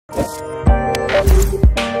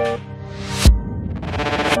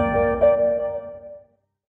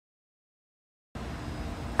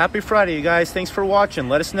Happy Friday, you guys. Thanks for watching.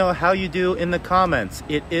 Let us know how you do in the comments.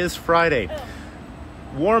 It is Friday.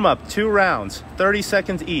 Warm up, 2 rounds, 30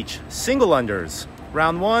 seconds each. Single unders.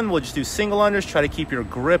 Round 1, we'll just do single unders. Try to keep your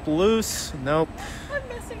grip loose. Nope. I'm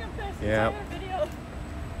messing up this Yeah. entire video.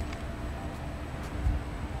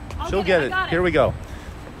 She'll get it. Here we go.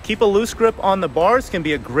 Keep a loose grip on the bars. Can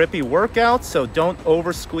be a grippy workout, so don't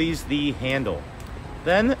over squeeze the handle.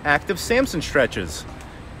 Then active Samson stretches.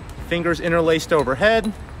 Fingers interlaced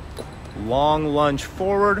overhead. Long lunge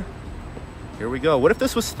forward. Here we go. What if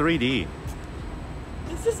this was 3D?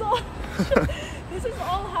 This is all this is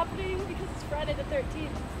all happening because it's Friday the 13th.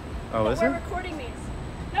 Oh, is it? We're recording these.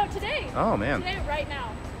 No, today. Oh, man. Today, right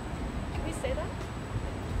now. Can we say that?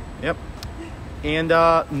 Yep.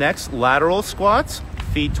 And next, lateral squats.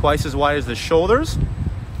 Feet twice as wide as the shoulders.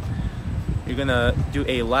 You're gonna do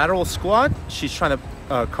a lateral squat. She's trying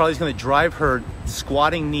to, Carly's gonna drive her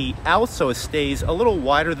squatting knee out so it stays a little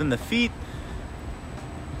wider than the feet.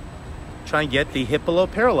 Try and get the hip below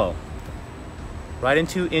parallel. Right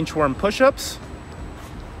into inchworm push-ups.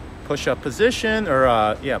 Push-up position,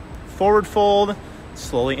 or forward fold.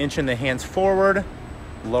 Slowly inching the hands forward,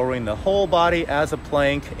 lowering the whole body as a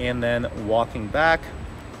plank, and then walking back.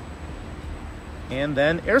 And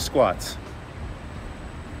then air squats.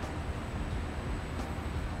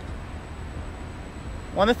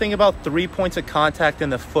 Want to think about 3 points of contact in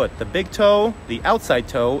the foot: the big toe, the outside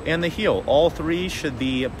toe, and the heel. All 3 should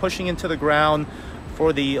be pushing into the ground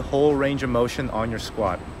for the whole range of motion on your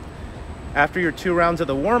squat. After your 2 rounds of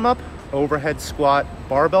the warm-up, overhead squat,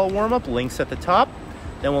 barbell warm-up, links at the top.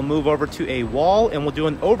 Then we'll move over to a wall and we'll do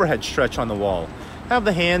an overhead stretch on the wall. Have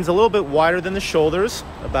the hands a little bit wider than the shoulders,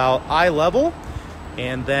 about eye level,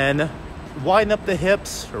 and then widen up the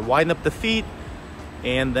hips or widen up the feet,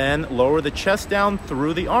 and then lower the chest down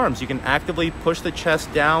through the arms. You can actively push the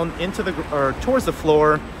chest down into the or towards the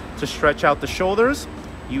floor to stretch out the shoulders.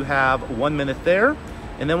 You have 1 minute there,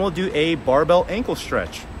 and then we'll do a barbell ankle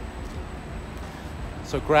stretch.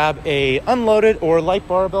 So grab a unloaded or light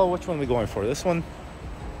barbell. Which one are we going for? This one?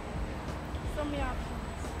 So many options.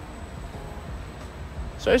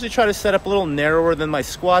 So I usually try to set up a little narrower than my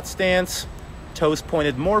squat stance. Toes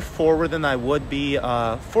pointed more forward than I would be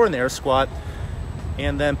for an air squat.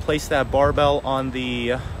 And then place that barbell on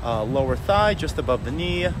the lower thigh, just above the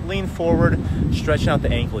knee. Lean forward, stretching out the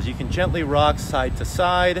ankles. You can gently rock side to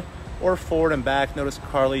side or forward and back. Notice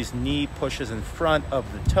Carly's knee pushes in front of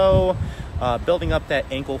the toe, building up that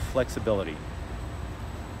ankle flexibility.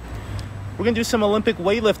 We're gonna do some Olympic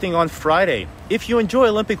weightlifting on Friday. If you enjoy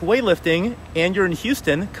Olympic weightlifting and you're in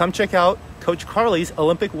Houston, come check out Coach Carly's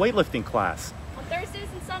Olympic weightlifting class. On Thursdays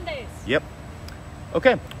and Sundays. Yep.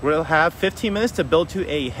 Okay, we'll have 15 minutes to build to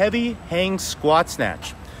a heavy hang squat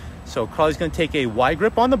snatch. So Carly's gonna take a wide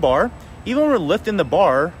grip on the bar. Even when we're lifting the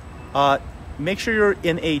bar, make sure you're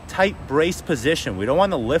in a tight braced position. We don't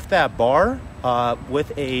wanna lift that bar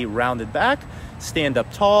with a rounded back. Stand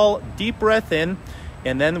up tall, deep breath in,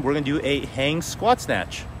 and then we're gonna do a hang squat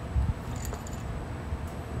snatch.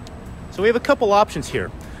 So we have a couple options here.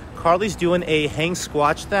 Carly's doing a hang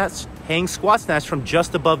squat snatch from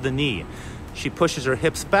just above the knee. She pushes her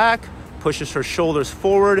hips back, pushes her shoulders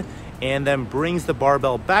forward, and then brings the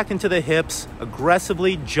barbell back into the hips,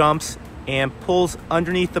 aggressively jumps and pulls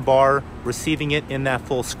underneath the bar, receiving it in that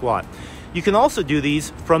full squat. You can also do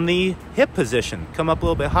these from the hip position. Come up a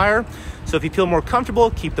little bit higher. So if you feel more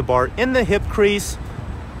comfortable, keep the bar in the hip crease.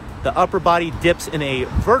 The upper body dips in a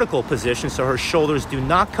vertical position so her shoulders do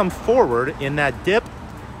not come forward in that dip,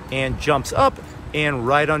 and jumps up and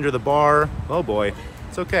right under the bar. Oh boy,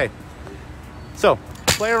 it's okay. So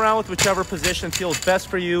play around with whichever position feels best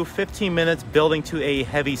for you. 15 minutes building to a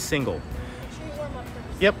heavy single. Make sure you warm up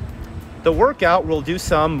first. Yep. The workout, we'll do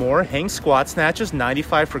some more hang squat snatches,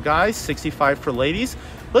 95 for guys, 65 for ladies.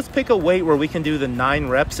 Let's pick a weight where we can do the 9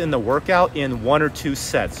 reps in the workout in 1 or 2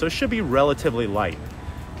 sets. So it should be relatively light.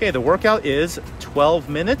 Okay, the workout is 12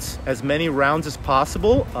 minutes, as many rounds as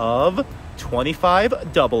possible of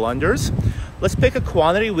 25 double unders. Let's pick a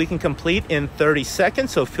quantity we can complete in 30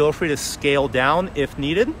 seconds, so feel free to scale down if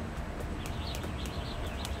needed.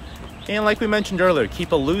 And like we mentioned earlier,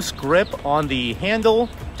 keep a loose grip on the handle.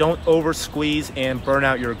 Don't over squeeze and burn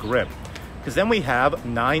out your grip, because then we have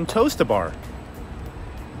 9 toes to bar.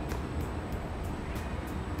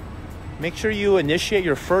 Make sure you initiate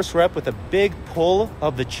your first rep with a big pull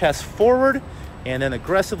of the chest forward, and then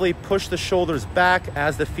aggressively push the shoulders back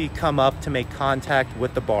as the feet come up to make contact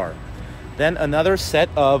with the bar. Then another set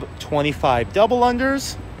of 25 double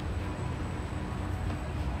unders.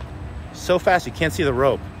 So fast you can't see the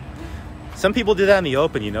rope. Some people do that in the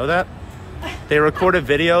open, you know that? They recorded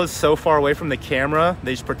videos so far away from the camera,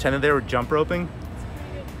 they just pretended they were jump roping.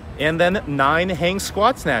 And then 9 hang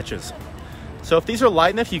squat snatches. So if these are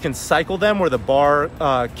light enough, you can cycle them where the bar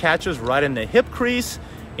catches right in the hip crease,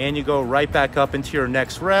 and you go right back up into your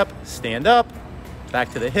next rep, stand up,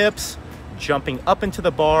 back to the hips, jumping up into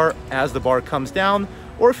the bar as the bar comes down,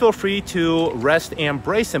 or feel free to rest and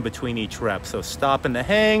brace in between each rep. So stop in the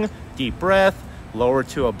hang, deep breath, lower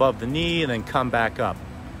to above the knee, and then come back up.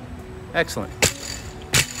 Excellent.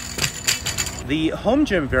 The home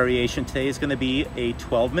gym variation today is going to be a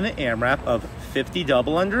 12-minute AMRAP of 50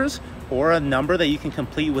 double unders, or a number that you can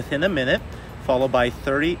complete within a minute, followed by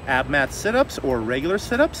 30 ab mat sit-ups or regular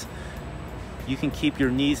sit-ups. You can keep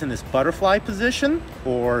your knees in this butterfly position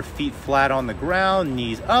or feet flat on the ground,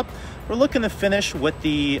 knees up. We're looking to finish with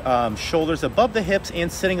the shoulders above the hips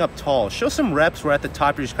and sitting up tall. Show some reps where at the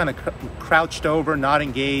top you're just kind of crouched over, not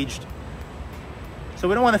engaged. So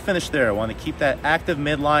we don't want to finish there. We want to keep that active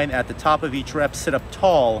midline at the top of each rep, sit up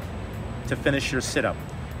tall to finish your sit-up.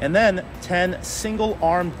 And then 10 single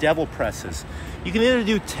arm devil presses. You can either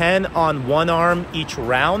do 10 on one arm each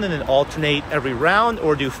round and then alternate every round,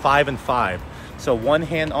 or do 5 and 5. So one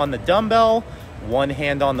hand on the dumbbell, one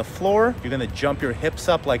hand on the floor. You're gonna jump your hips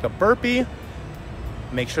up like a burpee.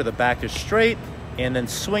 Make sure the back is straight, and then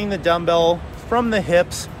swing the dumbbell from the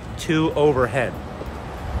hips to overhead.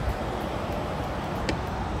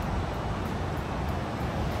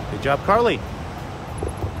 Good job, Carly.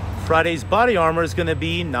 Friday's body armor is gonna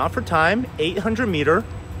be not for time, 800 meter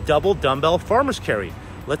double dumbbell farmer's carry.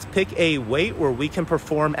 Let's pick a weight where we can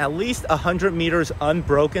perform at least 100 meters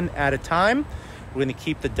unbroken at a time. We're gonna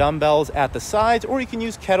keep the dumbbells at the sides, or you can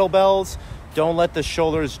use kettlebells. Don't let the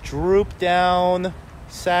shoulders droop down,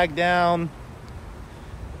 sag down.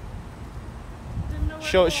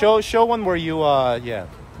 Show one where you, yeah.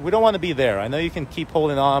 We don't wanna be there. I know you can keep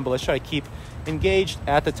holding on, but let's try to keep engaged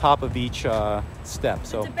at the top of each step.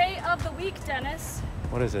 So, the debate of the week, Dennis.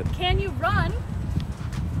 What is it? Can you run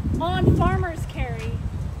on farmer's carry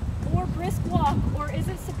or brisk walk, or is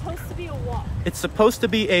it supposed to be a walk? It's supposed to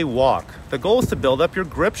be a walk. The goal is to build up your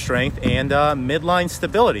grip strength and midline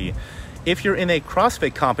stability. If you're in a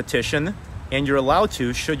CrossFit competition and you're allowed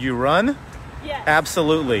to, should you run? Yes.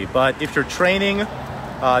 Absolutely. But if you're training,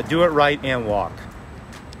 do it right and walk.